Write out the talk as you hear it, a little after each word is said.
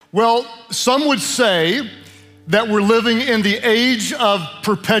Well, some would say that we're living in the age of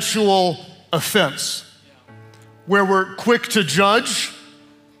perpetual offense, where we're quick to judge,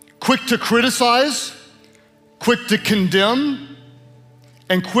 quick to criticize, quick to condemn,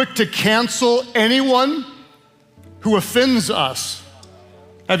 and quick to cancel anyone who offends us.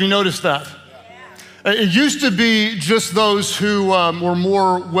 Have you noticed that? It used to be just those who were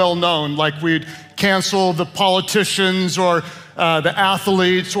more well-known, like we'd cancel the politicians or the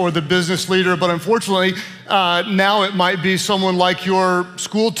athletes or the business leader, but unfortunately, now it might be someone like your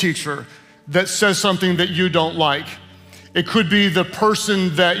school teacher that says something that you don't like. It could be the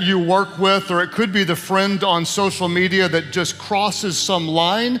person that you work with, or it could be the friend on social media that just crosses some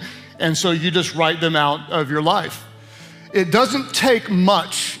line, and so you just write them out of your life. It doesn't take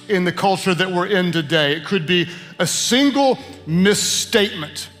much in the culture that we're in today. It could be a single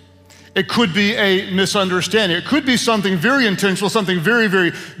misstatement. It could be a misunderstanding. It could be something very intentional, something very,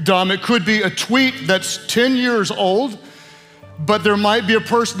 very dumb. It could be a tweet that's 10 years old, but there might be a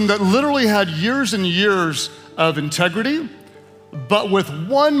person that literally had years and years of integrity, but with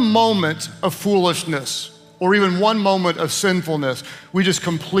one moment of foolishness or even one moment of sinfulness, we just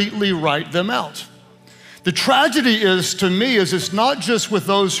completely write them out. The tragedy is, to me, is it's not just with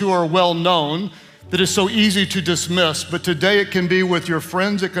those who are well known that is so easy to dismiss, but today it can be with your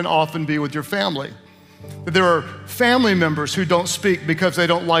friends, it can often be with your family. There are family members who don't speak because they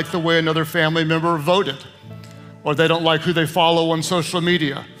don't like the way another family member voted, or they don't like who they follow on social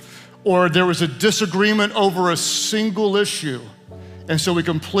media, or there was a disagreement over a single issue, and so we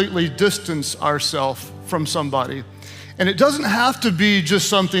completely distance ourselves from somebody. And it doesn't have to be just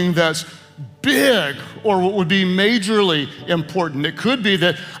something that's big or what would be majorly important. It could be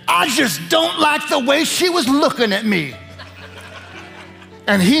that I just don't like the way she was looking at me.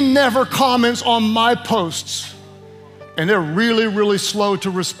 And he never comments on my posts. And they're really, really slow to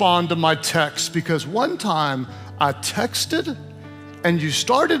respond to my texts because one time I texted and you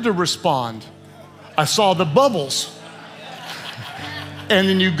started to respond. I saw the bubbles. And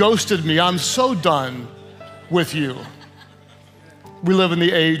then you ghosted me. I'm so done with you. We live in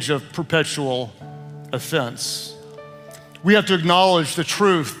the age of perpetual offense. We have to acknowledge the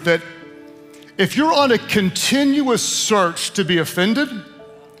truth that if you're on a continuous search to be offended,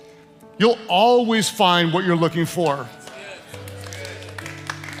 you'll always find what you're looking for.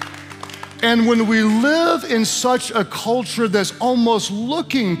 And when we live in such a culture that's almost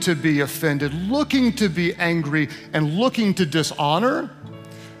looking to be offended, looking to be angry, and looking to dishonor,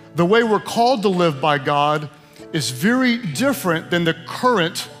 the way we're called to live by God is very different than the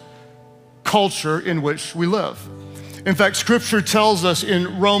current culture in which we live. In fact, Scripture tells us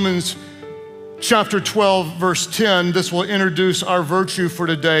in Romans chapter 12, verse 10, this will introduce our virtue for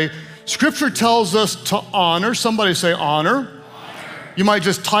today. Scripture tells us to honor. Somebody say honor. You might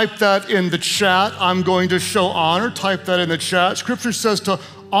just type that in the chat. I'm going to show honor. Type that in the chat. Scripture says to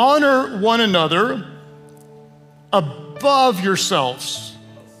honor one another above yourselves,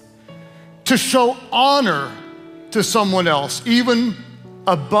 to show honor to someone else, even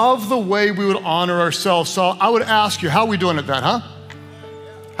above the way we would honor ourselves. So I would ask you, how are we doing at that, huh?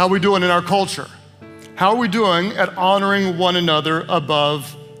 How are we doing in our culture? How are we doing at honoring one another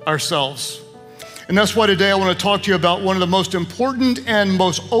above ourselves? And that's why today I want to talk to you about one of the most important and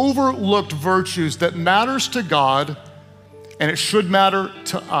most overlooked virtues that matters to God, and it should matter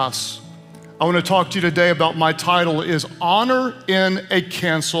to us. I want to talk to you today about, my title is Honor in a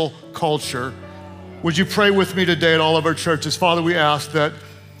Cancel Culture. Would you pray with me today at all of our churches? Father, we ask that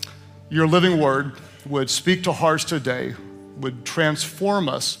your living word would speak to hearts today, would transform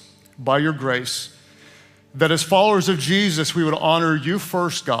us by your grace, that as followers of Jesus, we would honor you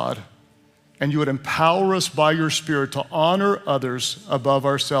first, God, and you would empower us by your Spirit to honor others above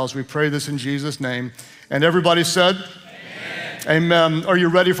ourselves. We pray this in Jesus' name. And everybody said, Amen. Amen. Are you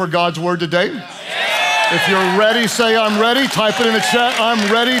ready for God's word today? Yes. If you're ready, say I'm ready. Type it in the chat,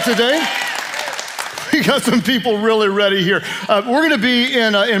 I'm ready today. We got some people really ready here. We're going to be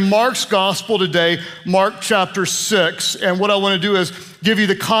in Mark's gospel today, Mark chapter 6. And what I want to do is give you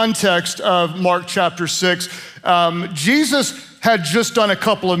the context of Mark chapter 6. Jesus had just done a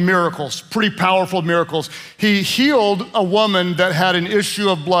couple of miracles, pretty powerful miracles. He healed a woman that had an issue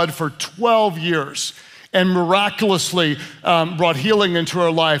of blood for 12 years and miraculously brought healing into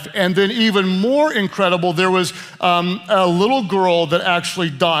her life. And then even more incredible, there was a little girl that actually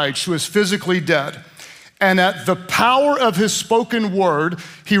died. She was physically dead. And at the power of his spoken word,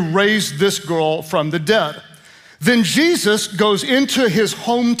 he raised this girl from the dead. Then Jesus goes into his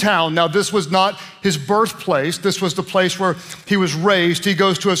hometown. Now, this was not his birthplace. This was the place where he was raised. He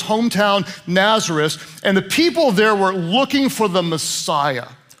goes to his hometown, Nazareth, and the people there were looking for the Messiah,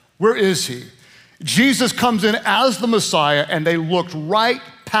 Where is he? Jesus comes in as the Messiah, and they looked right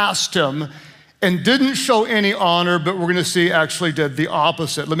past him and didn't show any honor, but we're gonna see actually did the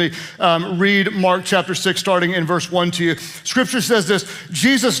opposite. Let me read Mark chapter 6, starting in verse 1 to you. Scripture says this: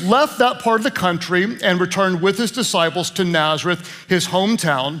 Jesus left that part of the country and returned with his disciples to Nazareth, his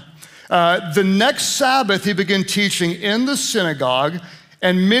hometown. The next Sabbath, he began teaching in the synagogue,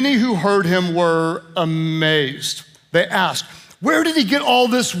 and many who heard him were amazed. They asked, where did he get all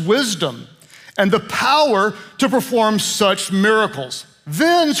this wisdom and the power to perform such miracles?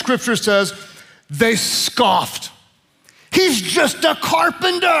 Then, Scripture says, they scoffed. He's just a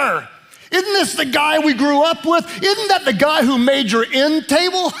carpenter. Isn't this the guy we grew up with? Isn't that the guy who made your end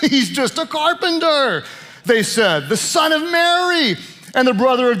table? He's just a carpenter, they said. The son of Mary and the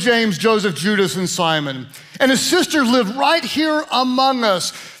brother of James, Joseph, Judas, and Simon. And his sister lived right here among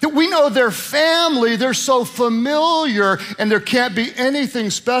us. We know their family, they're so familiar, and there can't be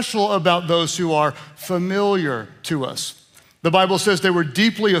anything special about those who are familiar to us. The Bible says they were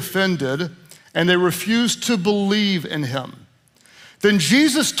deeply offended, and they refused to believe in him. Then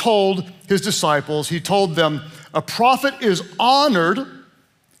Jesus told his disciples, he told them, a prophet is honored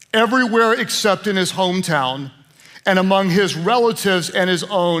everywhere except in his hometown and among his relatives and his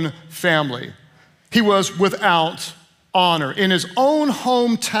own family. He was without honor. In his own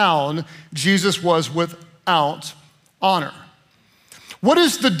hometown, Jesus was without honor. What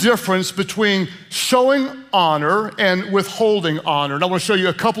is the difference between showing honor and withholding honor? And I want to show you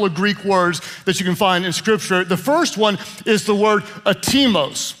a couple of Greek words that you can find in Scripture. The first one is the word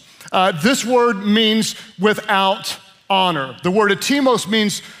atimos. This word means without honor. The word atimos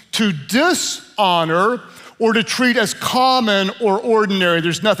means to dishonor or to treat as common or ordinary.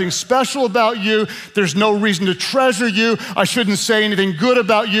 There's nothing special about you. There's no reason to treasure you. I shouldn't say anything good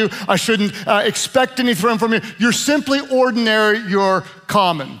about you. I shouldn't expect anything from you. You're simply ordinary, you're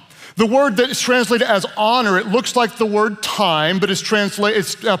common. The word that is translated as honor, it looks like the word time, but it's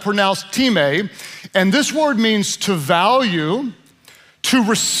pronounced time. And this word means to value, to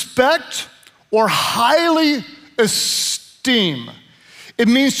respect, or highly esteem. It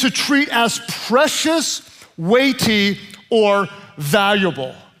means to treat as precious, weighty, or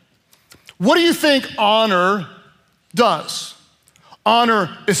valuable. What do you think honor does?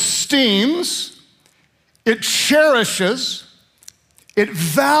 Honor esteems, it cherishes, it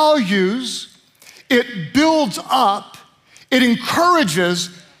values, it builds up, it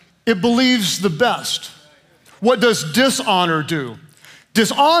encourages, it believes the best. What does dishonor do?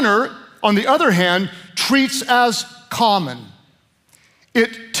 Dishonor, on the other hand, treats as common.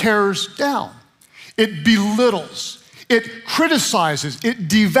 It tears down. It belittles, it criticizes, it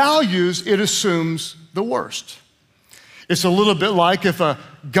devalues, it assumes the worst. It's a little bit like if a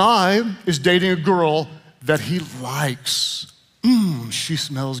guy is dating a girl that he likes. She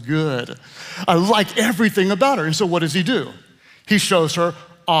smells good. I like everything about her. And so what does he do? He shows her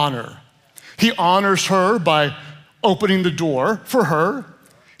honor. He honors her by opening the door for her.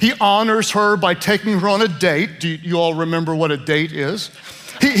 He honors her by taking her on a date. Do you all remember what a date is?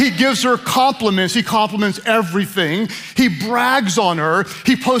 He gives her compliments. He compliments everything. He brags on her.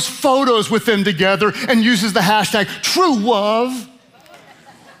 He posts photos with them together and uses the hashtag true love.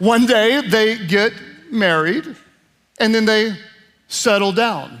 One day they get married and then they settle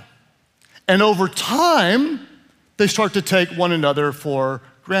down. And over time, they start to take one another for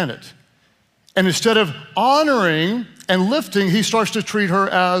granted. And instead of honoring and lifting, he starts to treat her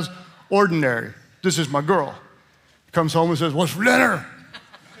as ordinary. This is my girl. Comes home and says, what's for dinner?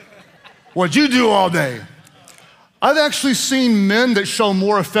 What'd you do all day? I've actually seen men that show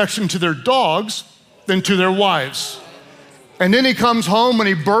more affection to their dogs than to their wives. And then he comes home and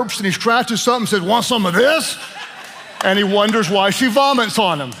he burps and he scratches something and says, want some of this? And he wonders why she vomits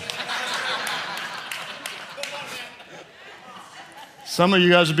on him. Some of you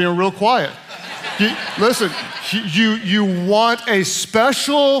guys are being real quiet. Listen, you want a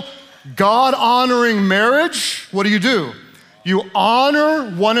special, God-honoring marriage? What do? You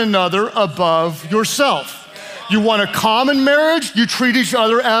honor one another above yourself. You want a common marriage? You treat each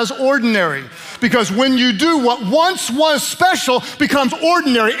other as ordinary. Because when you do, what once was special becomes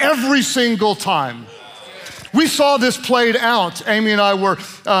ordinary every single time. We saw this played out. Amy and I were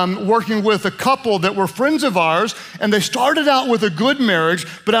working with a couple that were friends of ours, and they started out with a good marriage,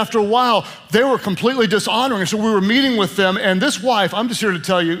 but after a while, they were completely dishonoring. So we were meeting with them, and this wife, I'm just here to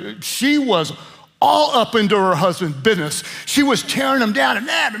tell you, she was all up into her husband's business. She was tearing him down and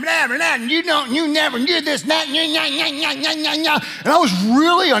and you never knew this, and I was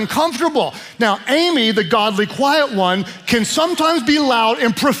really uncomfortable. Now, Amy, the godly quiet one, can sometimes be loud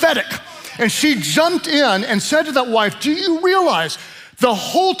and prophetic. And she jumped in and said to that wife, do you realize The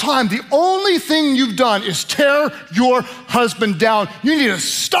whole time, the only thing you've done is tear your husband down. You need to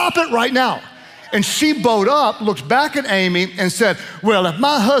stop it right now. And she bowed up, looked back at Amy and said, well, if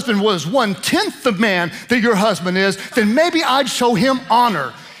my husband was 1/10 the man that your husband is, then maybe I'd show him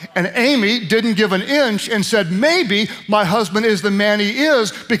honor. And Amy didn't give an inch and said, maybe my husband is the man he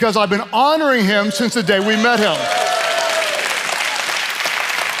is because I've been honoring him since the day we met him.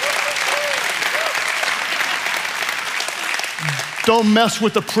 Don't mess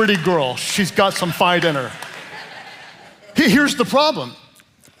with the pretty girl. She's got some fight in her. Here's the problem.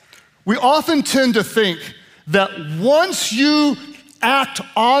 We often tend to think that once you act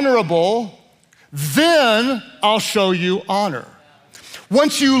honorable, then I'll show you honor.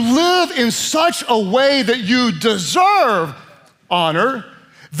 Once you live in such a way that you deserve honor,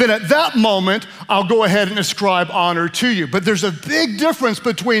 then at that moment, I'll go ahead and ascribe honor to you. But there's a big difference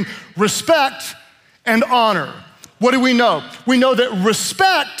between respect and honor. What do we know? We know that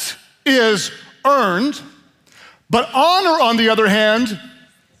respect is earned, but honor, on the other hand,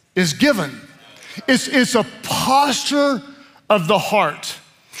 is given. It's a posture of the heart.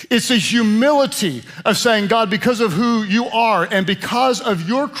 It's a humility of saying, God, because of who you are and because of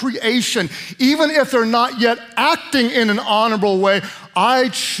your creation, even if they're not yet acting in an honorable way, I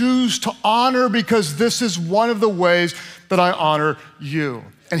choose to honor because this is one of the ways that I honor you.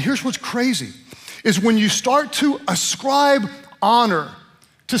 And here's what's crazy, is when you start to ascribe honor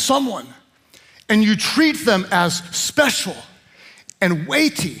to someone and you treat them as special and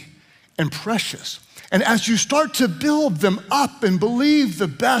weighty and precious, and as you start to build them up and believe the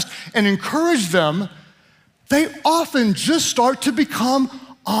best and encourage them, they often just start to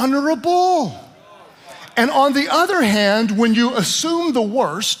become honorable. And on the other hand, when you assume the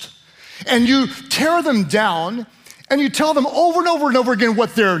worst and you tear them down and you tell them over and over and over again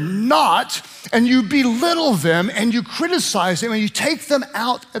what they're not, and you belittle them and you criticize them and you take them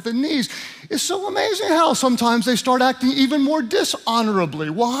out at the knees, it's so amazing how sometimes they start acting even more dishonorably.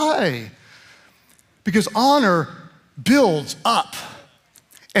 Why? Because honor builds up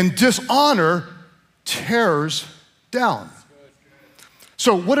and dishonor tears down.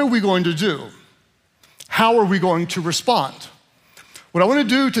 So what are we going to do? How are we going to respond? What I want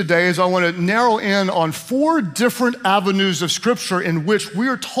to do today is I want to narrow in on 4 different avenues of Scripture in which we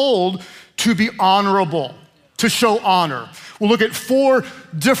are told to be honorable, to show honor. We'll look at 4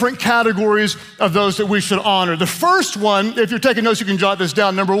 different categories of those that we should honor. The first one, if you're taking notes, you can jot this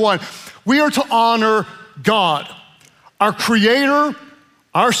down. Number 1, we are to honor God, our creator,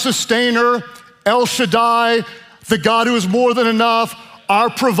 our sustainer, El Shaddai, the God who is more than enough, our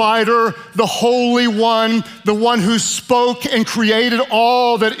provider, the Holy One, the one who spoke and created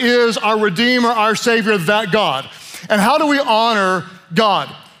all that is, our Redeemer, our Savior, that God. And how do we honor God?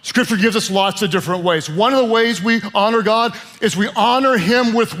 Scripture gives us lots of different ways. One of the ways we honor God is we honor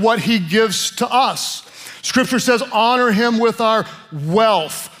him with what he gives to us. Scripture says honor him with our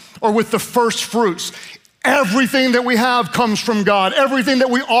wealth or with the first fruits. Everything that we have comes from God. Everything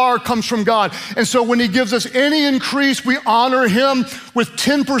that we are comes from God. And so when he gives us any increase, we honor him with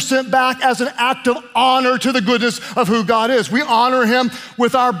 10% back as an act of honor to the goodness of who God is. We honor him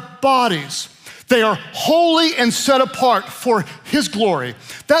with our bodies. They are holy and set apart for his glory.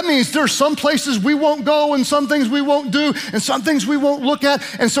 That means there are some places we won't go and some things we won't do and some things we won't look at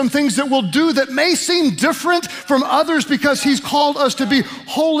and some things that we'll do that may seem different from others because he's called us to be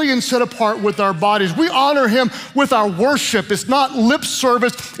holy and set apart with our bodies. We honor him with our worship. It's not lip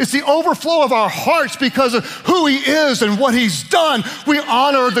service. It's the overflow of our hearts because of who he is and what he's done. We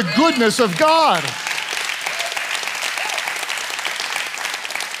honor the goodness of God.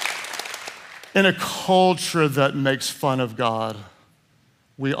 In a culture that makes fun of God,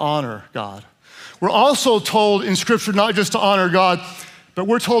 we honor God. We're also told in Scripture not just to honor God, but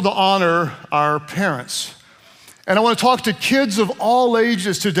we're told to honor our parents. And I want to talk to kids of all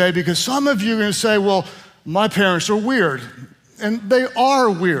ages today because some of you are going to say, well, my parents are weird. And they are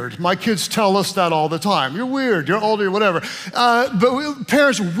weird. My kids tell us that all the time. You're weird, you're older, whatever.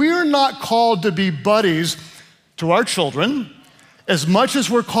 Parents, we're not called to be buddies to our children as much as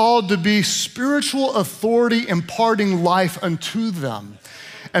we're called to be spiritual authority imparting life unto them.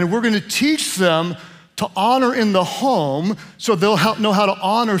 And we're going to teach them to honor in the home so they'll know how to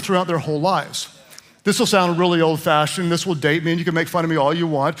honor throughout their whole lives. This will sound really old-fashioned. This will date me, and you can make fun of me all you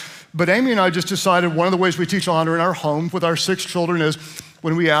want. But Amy and I just decided one of the ways we teach honor in our home with our 6 children is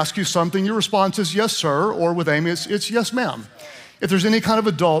when we ask you something, your response is yes, sir, or with Amy, it's yes, ma'am. If there's any kind of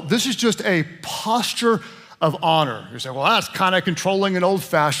adult, this is just a posture of honor. You say, well, that's kind of controlling and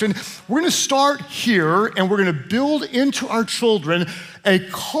old-fashioned. We're gonna start here, and we're gonna build into our children a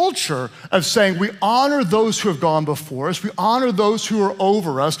culture of saying we honor those who have gone before us, we honor those who are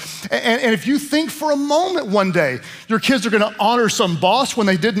over us. And if you think for a moment one day your kids are gonna honor some boss when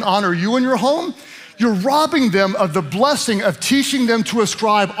they didn't honor you in your home, you're robbing them of the blessing of teaching them to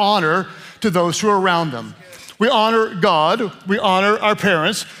ascribe honor to those who are around them. We honor God, we honor our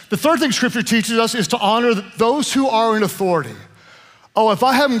parents. The third thing Scripture teaches us is to honor those who are in authority. Oh, if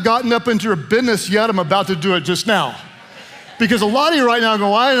I haven't gotten up into your business yet, I'm about to do it just now. Because a lot of you right now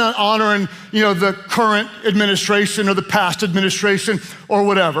go, I'm not honoring, the current administration or the past administration or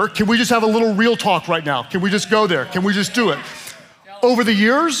whatever. Can we just have a little real talk right now? Can we just go there? Can we just do it? Over the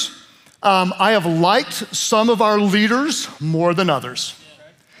years, I have liked some of our leaders more than others.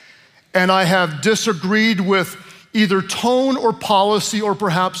 And I have disagreed with either tone or policy or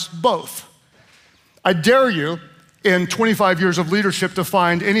perhaps both. I dare you, in 25 years of leadership, to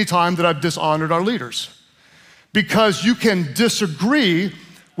find any time that I've dishonored our leaders. Because you can disagree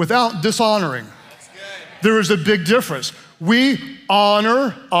without dishonoring. There is a big difference. We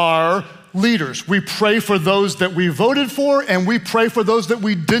honor our leaders. We pray for those that we voted for, and we pray for those that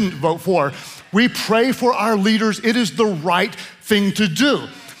we didn't vote for. We pray for our leaders. It is the right thing to do.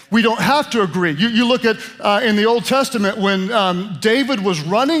 We don't have to agree. You look at in the Old Testament when David was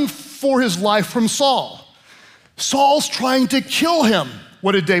running for his life from Saul. Saul's trying to kill him.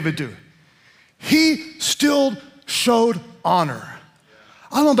 What did David do? He still showed honor.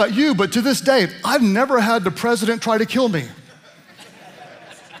 I don't know about you, but to this day, I've never had the president try to kill me.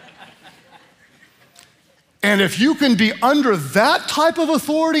 And if you can be under that type of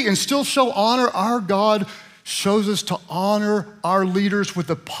authority and still show honor, our God shows us to honor our leaders with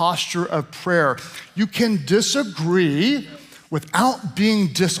a posture of prayer. You can disagree without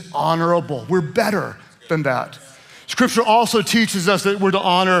being dishonorable. We're better than that. Scripture also teaches us that we're to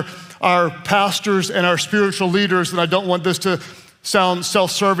honor our pastors and our spiritual leaders, and I don't want this to sound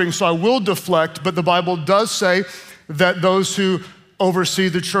self-serving, so I will deflect, but the Bible does say that those who oversee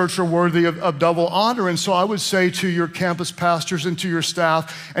the church are worthy of double honor. And so I would say to your campus pastors and to your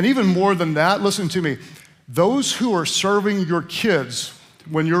staff, and even more than that, listen to me, those who are serving your kids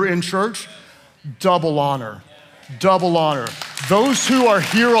when you're in church, double honor, double honor. Those who are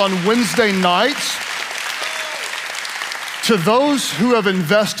here on Wednesday nights, to those who have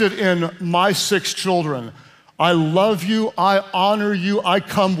invested in my 6 children, I love you, I honor you, I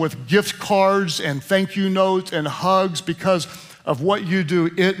come with gift cards and thank you notes and hugs because of what you do.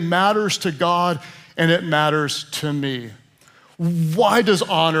 It matters to God and it matters to me. Why does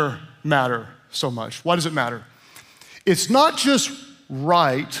honor matter so much? Why does it matter? It's not just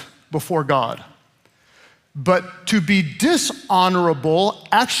right before God, but to be dishonorable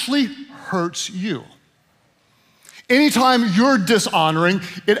actually hurts you. Anytime you're dishonoring,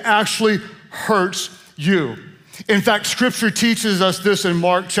 it actually hurts you. In fact, Scripture teaches us this in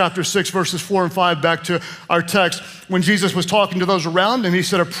Mark chapter 6, verses 4 and 5, back to our text. When Jesus was talking to those around him, he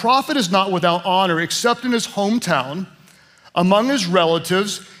said, "A prophet is not without honor except in his hometown, among his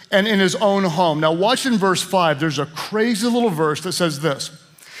relatives, and in his own home." Now watch in verse 5, there's a crazy little verse that says this: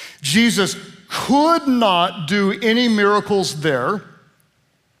 Jesus could not do any miracles there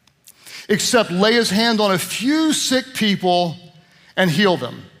except lay his hand on a few sick people and heal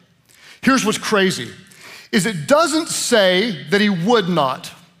them. Here's what's crazy, is it doesn't say that he would not,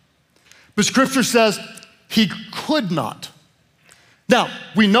 but Scripture says he could not. Now,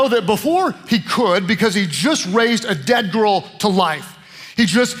 we know that before he could because he just raised a dead girl to life. He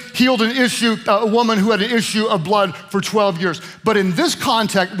just healed a woman who had an issue of blood for 12 years. But in this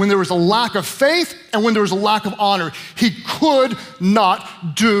context, when there was a lack of faith and when there was a lack of honor, he could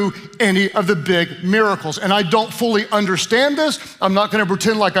not do any of the big miracles. And I don't fully understand this. I'm not gonna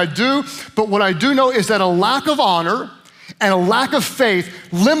pretend like I do. But what I do know is that a lack of honor and a lack of faith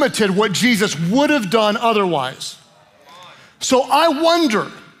limited what Jesus would have done otherwise. So I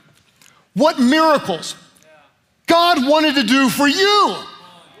wonder what miracles God wanted to do for you,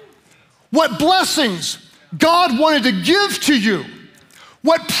 what blessings God wanted to give to you,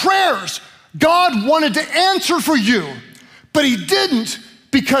 what prayers God wanted to answer for you, but he didn't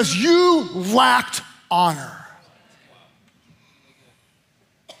because you lacked honor.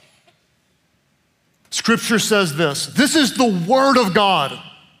 Scripture says this is the word of God.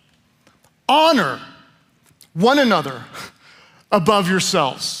 Honor one another above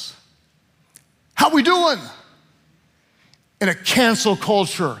yourselves. How we doing? In a cancel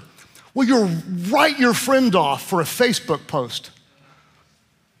culture, well, you'll write your friend off for a Facebook post.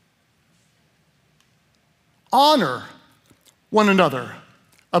 Honor one another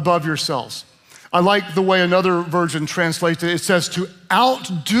above yourselves. I like the way another version translates it. It says to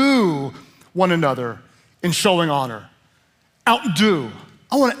outdo one another in showing honor. Outdo.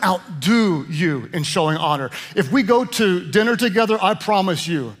 I want to outdo you in showing honor. If we go to dinner together, I promise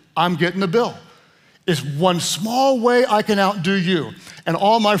you, I'm getting the bill. It's one small way I can outdo you. And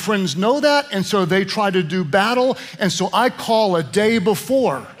all my friends know that, and so they try to do battle, and so I call a day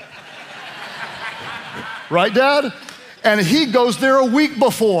before. Right, Dad? And he goes there a week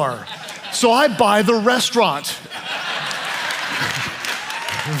before. So I buy the restaurant.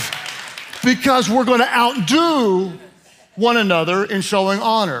 Because we're going to outdo one another in showing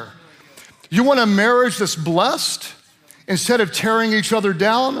honor. You want a marriage that's blessed? Instead of tearing each other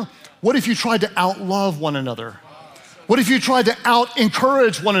down, what if you tried to outlove one another? What if you tried to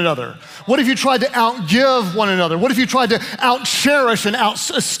out-encourage one another? What if you tried to outgive one another? What if you tried to out-cherish and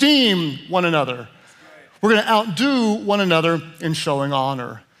out-esteem one another? We're going to outdo one another in showing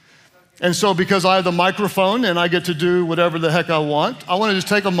honor. And so because I have the microphone and I get to do whatever the heck I want to just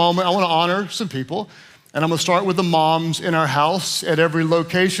take a moment. I want to honor some people. And I'm going to start with the moms in our house at every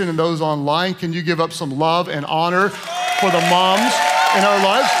location and those online. Can you give up some love and honor for the moms in our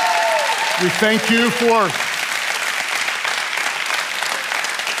lives? We thank you for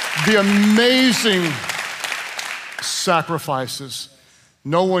the amazing sacrifices.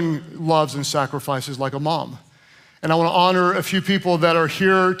 No one loves and sacrifices like a mom. And I want to honor a few people that are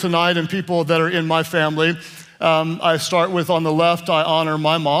here tonight and people that are in my family. I start with on the left, I honor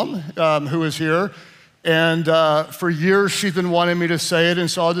my mom, who is here. And for years, she's been wanting me to say it, and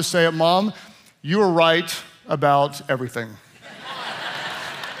so I'll just say it, Mom, you are right about everything.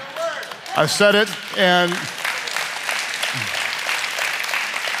 I said it, and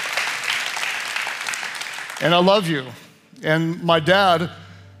I love you. And my dad,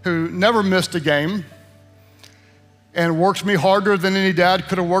 who never missed a game and worked me harder than any dad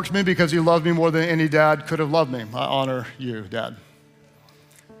could have worked me because he loved me more than any dad could have loved me. I honor you, Dad.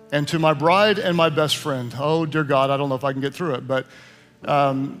 And to my bride and my best friend, oh, dear God, I don't know if I can get through it, but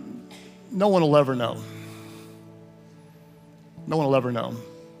no one will ever know. No one will ever know.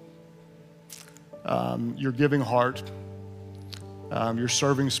 Your giving heart, your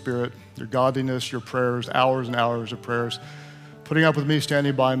serving spirit, your godliness, your prayers, hours and hours of prayers, putting up with me,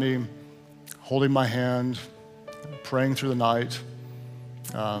 standing by me, holding my hand, praying through the night.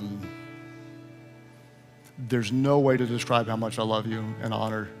 There's no way to describe how much I love you and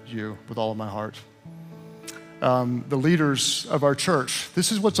honor you with all of my heart. The leaders of our church,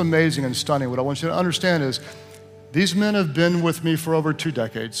 this is what's amazing and stunning. What I want you to understand is these men have been with me for over 2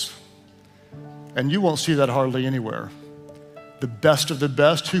 decades, and you won't see that hardly anywhere. The best of the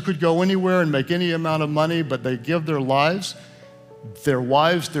best who could go anywhere and make any amount of money, but they give their lives, their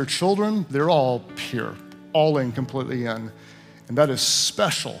wives, their children, they're all pure, all in, completely in. And that is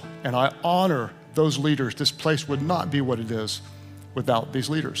special, and I honor those leaders. This place would not be what it is without these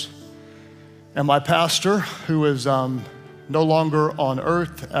leaders. And my pastor, who is no longer on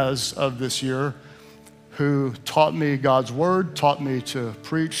earth as of this year, who taught me God's word, taught me to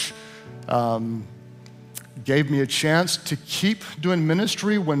preach, gave me a chance to keep doing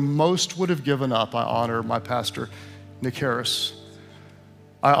ministry when most would have given up. I honor my pastor, Nick Harris.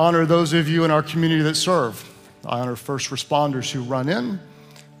 I honor those of you in our community that serve. I honor first responders who run in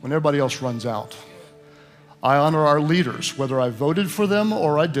when everybody else runs out. I honor our leaders, whether I voted for them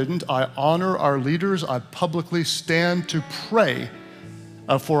or I didn't. I honor our leaders. I publicly stand to pray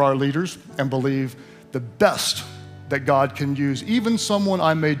for our leaders and believe the best that God can use, even someone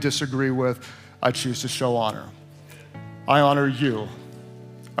I may disagree with, I choose to show honor. I honor you,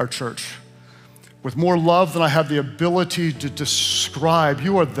 our church, with more love than I have the ability to describe.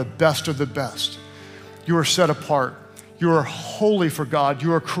 You are the best of the best. You are set apart. You are holy for God.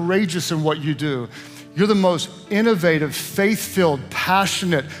 You are courageous in what you do. You're the most innovative, faith-filled,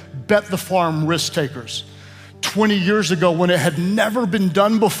 passionate, bet the farm risk takers. 20 years ago, when it had never been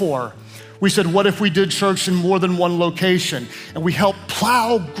done before, we said, what if we did church in more than one location? And we helped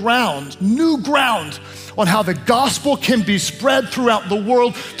plow ground, new ground, on how the gospel can be spread throughout the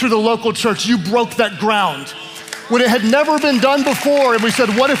world through the local church. You broke that ground. When it had never been done before, and we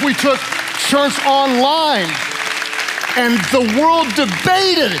said, what if we took church online? And the world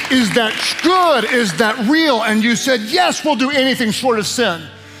debated, is that good? Is that real? And you said, yes, we'll do anything short of sin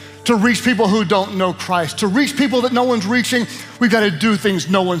to reach people who don't know Christ, to reach people that no one's reaching. We've got to do things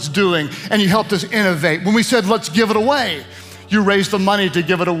no one's doing. And you helped us innovate. When we said, let's give it away, you raised the money to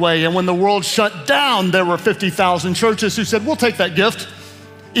give it away. And when the world shut down, there were 50,000 churches who said, we'll take that gift,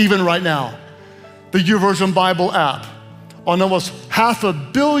 even right now. The YouVersion Bible app, on almost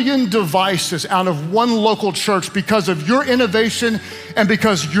 500 million devices out of one local church because of your innovation and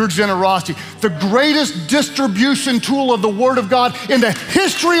because of your generosity. The greatest distribution tool of the Word of God in the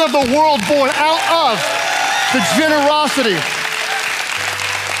history of the world, born out of the generosity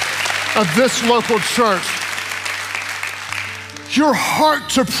of this local church. Your heart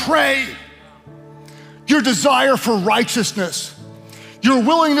to pray, your desire for righteousness, your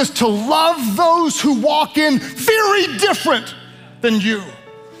willingness to love those who walk in very different than you,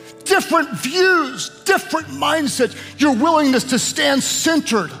 different views, different mindsets, your willingness to stand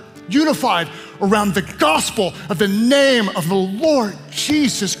centered, unified around the gospel of the name of the Lord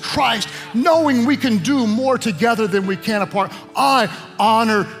Jesus Christ, knowing we can do more together than we can apart. I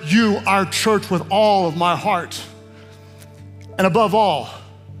honor you, our church, with all of my heart. And above all,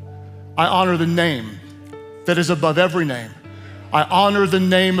 I honor the name that is above every name. I honor the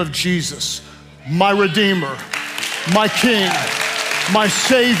name of Jesus, my Redeemer, my King, my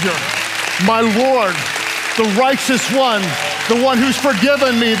Savior, my Lord, the righteous one, the one who's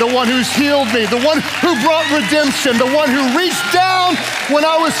forgiven me, the one who's healed me, the one who brought redemption, the one who reached down when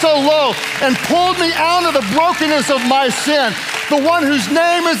I was so low and pulled me out of the brokenness of my sin, the one whose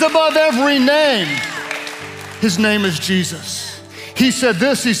name is above every name. His name is Jesus. He said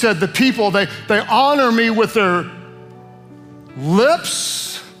this, he said, the people, they honor me with their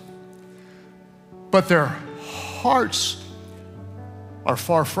lips, but their hearts are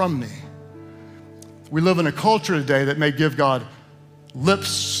far from me. We live in a culture today that may give God lip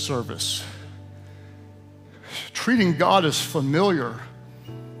service, treating God as familiar,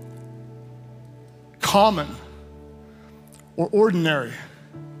 common, or ordinary.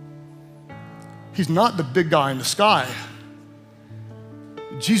 He's not the big guy in the sky.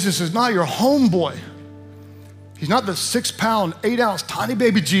 Jesus is not your homeboy. He's not the 6-pound, 8-ounce tiny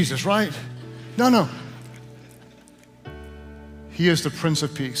baby Jesus, right? No. He is the Prince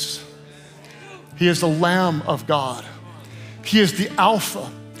of Peace. He is the Lamb of God. He is the Alpha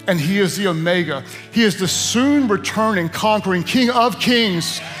and He is the Omega. He is the soon returning, conquering King of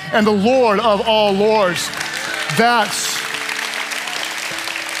Kings and the Lord of all lords. That's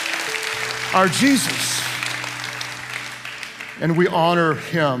our Jesus. And we honor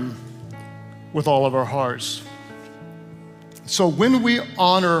Him with all of our hearts. So when we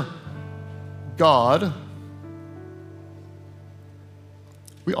honor God,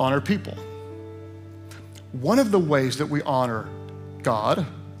 we honor people. One of the ways that we honor God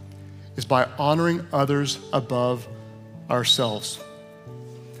is by honoring others above ourselves.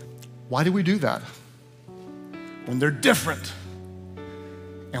 Why do we do that? When they're different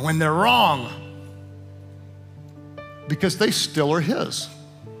and when they're wrong, because they still are His.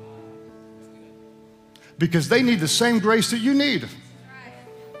 Because they need the same grace that you need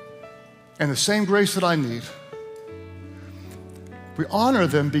and the same grace that I need. We honor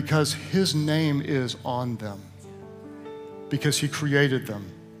them because His name is on them, because He created them.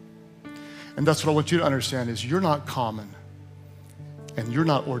 And that's what I want you to understand is you're not common and you're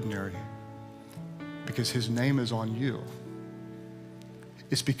not ordinary because His name is on you.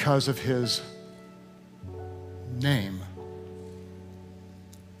 It's because of His name.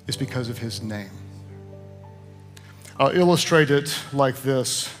 It's because of His name. I'll illustrate it like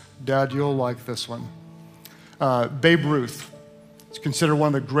this. Dad, you'll like this one. Babe Ruth is considered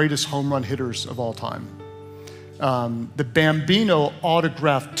one of the greatest home run hitters of all time. The Bambino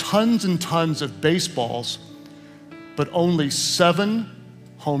autographed tons and tons of baseballs, but only 7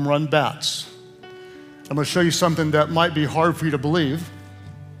 home run bats. I'm going to show you something that might be hard for you to believe,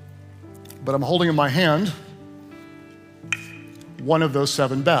 but I'm holding in my hand one of those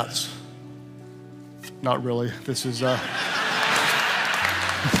 7 bats. Not really. This is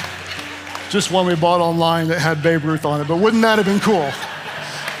just one we bought online that had Babe Ruth on it, but wouldn't that have been cool?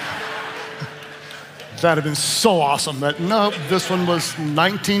 That'd have been so awesome. But no, this one was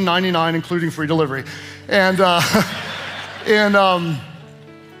 $19.99, including free delivery. And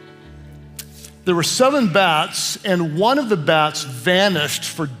there were 7 bats, and one of the bats vanished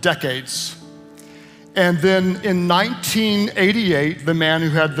for decades. And then in 1988, the man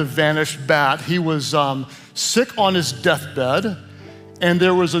who had the vanished bat, he was sick on his deathbed, and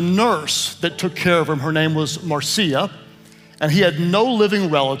there was a nurse that took care of him. Her name was Marcia, and he had no living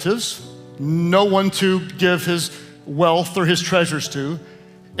relatives, no one to give his wealth or his treasures to.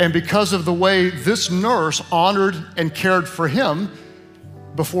 And because of the way this nurse honored and cared for him,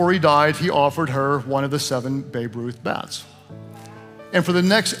 before he died, he offered her one of the 7 Babe Ruth bats. And for the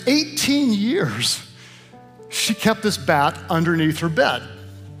next 18 years, she kept this bat underneath her bed,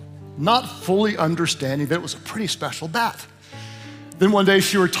 not fully understanding that it was a pretty special bat. Then one day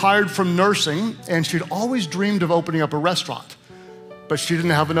she retired from nursing, and she'd always dreamed of opening up a restaurant. But she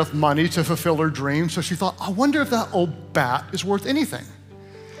didn't have enough money to fulfill her dream, so she thought, I wonder if that old bat is worth anything.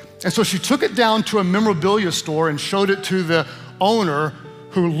 And so she took it down to a memorabilia store and showed it to the owner,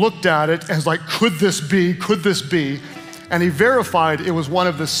 who looked at it and was like, could this be, could this be? And he verified it was one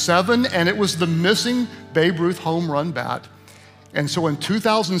of the 7, and it was the missing Babe Ruth home run bat. And so in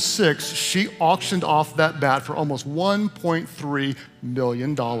 2006, she auctioned off that bat for almost $1.3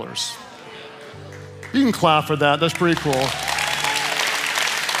 million. You can clap for that, that's pretty cool.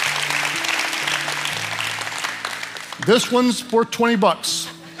 This one's worth 20 bucks.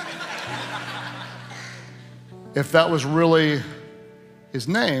 If that was really his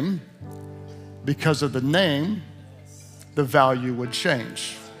name, because of the name, the value would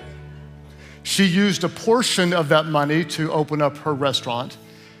change. She used a portion of that money to open up her restaurant,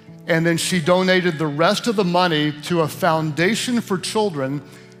 and then she donated the rest of the money to a foundation for children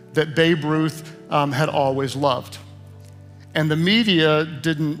that Babe Ruth had always loved. And the media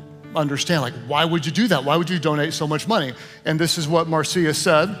didn't understand, like, why would you do that? Why would you donate so much money? And this is what Marcia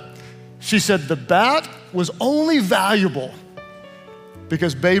said. She said, the bat was only valuable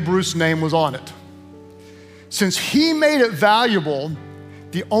because Babe Ruth's name was on it. Since he made it valuable,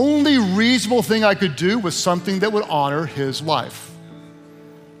 the only reasonable thing I could do was something that would honor his life.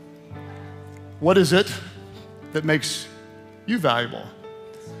 What is it that makes you valuable?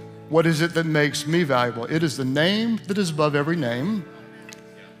 What is it that makes me valuable? It is the name that is above every name.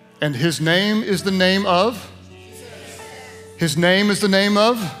 And his name is the name of? His name is the name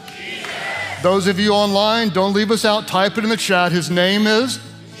of? Those of you online, don't leave us out. Type it in the chat. His name is?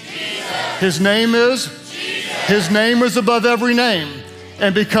 His name is? His name is above every name.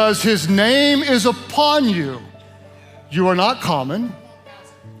 And because his name is upon you, you are not common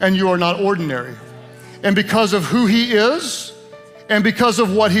and you are not ordinary. And because of who he is and because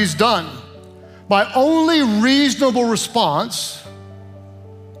of what he's done, my only reasonable response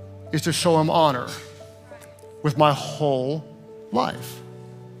is to show him honor with my whole life.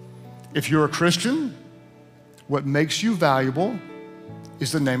 If you're a Christian, what makes you valuable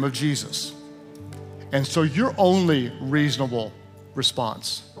is the name of Jesus. And so your only reasonable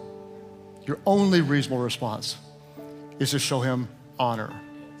response, your only reasonable response is to show him honor.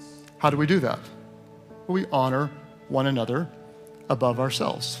 How do we do that? Well, we honor one another above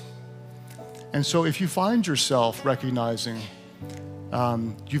ourselves. And so if you find yourself recognizing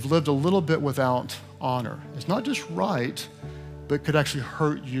you've lived a little bit without honor, it's not just right, but could actually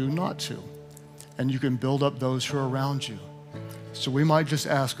hurt you not to. And you can build up those who are around you. So we might just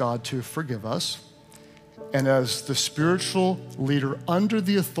ask God to forgive us. And as the spiritual leader under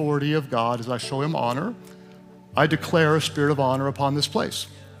the authority of God, as I show him honor, I declare a spirit of honor upon this place.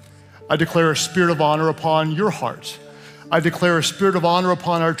 I declare a spirit of honor upon your heart. I declare a spirit of honor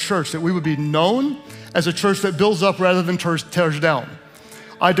upon our church, that we would be known as a church that builds up rather than tears down.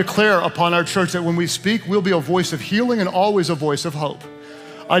 I declare upon our church that when we speak, we'll be a voice of healing and always a voice of hope.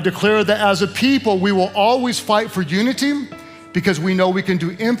 I declare that as a people, we will always fight for unity, because we know we can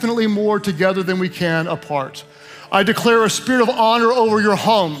do infinitely more together than we can apart. I declare a spirit of honor over your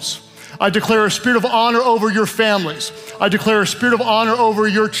homes. I declare a spirit of honor over your families. I declare a spirit of honor over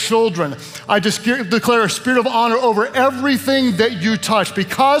your children. I just declare a spirit of honor over everything that you touch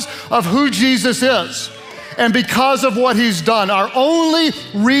because of who Jesus is and because of what he's done. Our only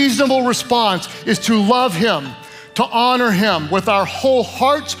reasonable response is to love him, to honor him with our whole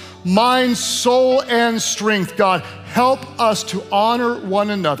heart, mind, soul, and strength. God, help us to honor one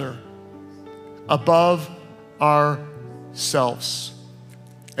another above ourselves.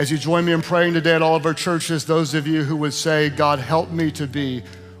 As you join me in praying today at all of our churches, those of you who would say, God, help me to be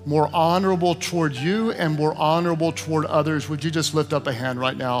more honorable toward you and more honorable toward others, would you just lift up a hand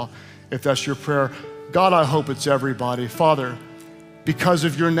right now if that's your prayer? God, I hope it's everybody. Father, because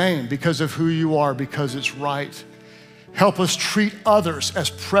of your name, because of who you are, because it's right, help us treat others as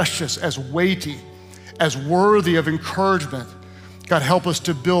precious, as weighty, as worthy of encouragement. God, help us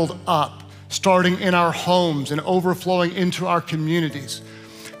to build up, starting in our homes and overflowing into our communities.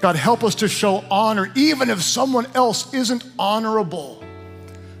 God, help us to show honor even if someone else isn't honorable.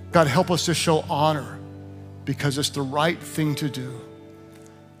 God, help us to show honor because it's the right thing to do.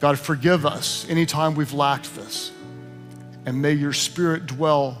 God, forgive us anytime we've lacked this. And may your spirit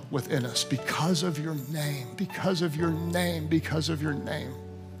dwell within us because of your name, because of your name, because of your name.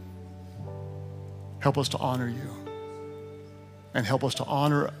 Help us to honor you and help us to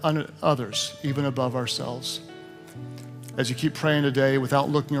honor others even above ourselves. As you keep praying today without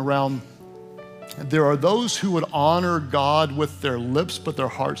looking around, there are those who would honor God with their lips, but their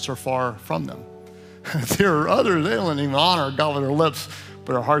hearts are far from them. There are others, they don't even honor God with their lips,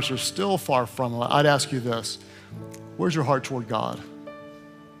 but our hearts are still far from it. I'd ask you this, where's your heart toward God?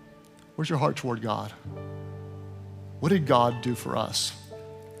 Where's your heart toward God? What did God do for us?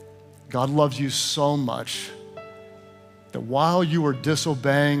 God loves you so much that while you were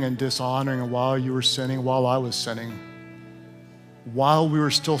disobeying and dishonoring, and while you were sinning, while I was sinning, while we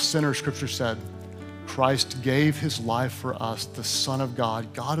were still sinners, Scripture said, Christ gave his life for us, the Son of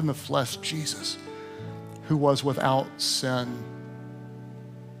God, God in the flesh, Jesus, who was without sin,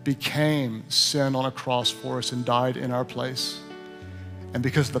 became sin on a cross for us and died in our place. And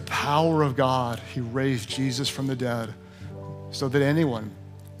because of the power of God, he raised Jesus from the dead so that anyone,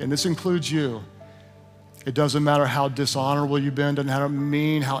 and this includes you, it doesn't matter how dishonorable you've been, doesn't matter how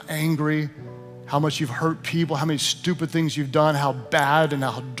mean, how angry, how much you've hurt people, how many stupid things you've done, how bad and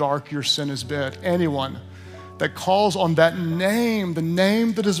how dark your sin has been. Anyone that calls on that name, the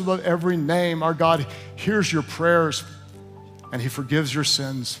name that is above every name, our God hears your prayers and he forgives your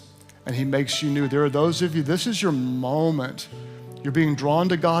sins and he makes you new. There are those of you, this is your moment. You're being drawn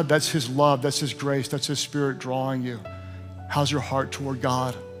to God. That's his love, that's his grace, that's his Spirit drawing you. How's your heart toward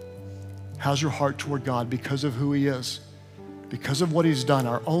God? How's your heart toward God? Because of who he is, because of what he's done.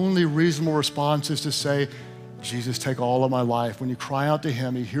 Our only reasonable response is to say, Jesus, take all of my life. When you cry out to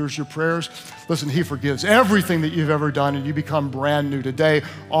him, he hears your prayers. Listen, he forgives everything that you've ever done, and you become brand new today,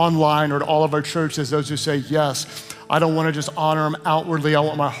 online or at all of our churches, those who say, yes, I don't want to just honor him outwardly. I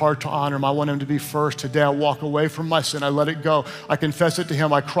want my heart to honor him. I want him to be first. Today I walk away from my sin. I let it go. I confess it to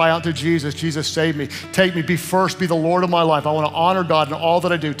him. I cry out to Jesus. Jesus, save me. Take me. Be first. Be the Lord of my life. I want to honor God in all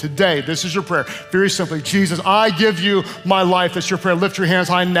that I do. Today, this is your prayer. Very simply, Jesus, I give you my life. That's your prayer. Lift your hands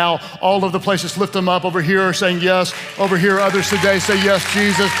high now. All of the places, lift them up. Over here saying yes. Over here, others today say yes,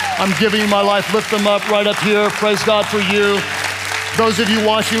 Jesus. I'm giving you my life. Lift them up right up here. Praise God for you. Those of you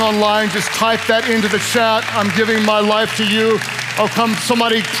watching online, just type that into the chat. I'm giving my life to you. Oh, come,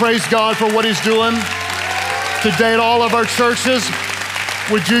 somebody praise God for what he's doing. Today at all of our churches,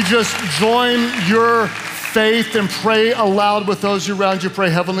 would you just join your faith and pray aloud with those around you? Pray,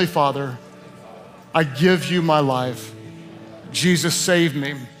 Heavenly Father, I give you my life. Jesus, save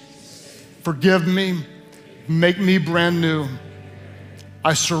me. Forgive me. Make me brand new.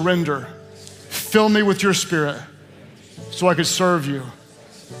 I surrender. Fill me with your Spirit, so I could serve you,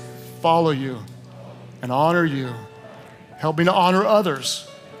 follow you, and honor you. Help me to honor others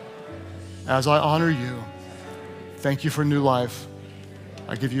as I honor you. Thank you for new life.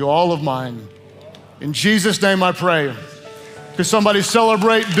 I give you all of mine. In Jesus' name I pray. Could somebody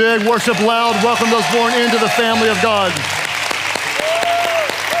celebrate big, worship loud, welcome those born into the family of God.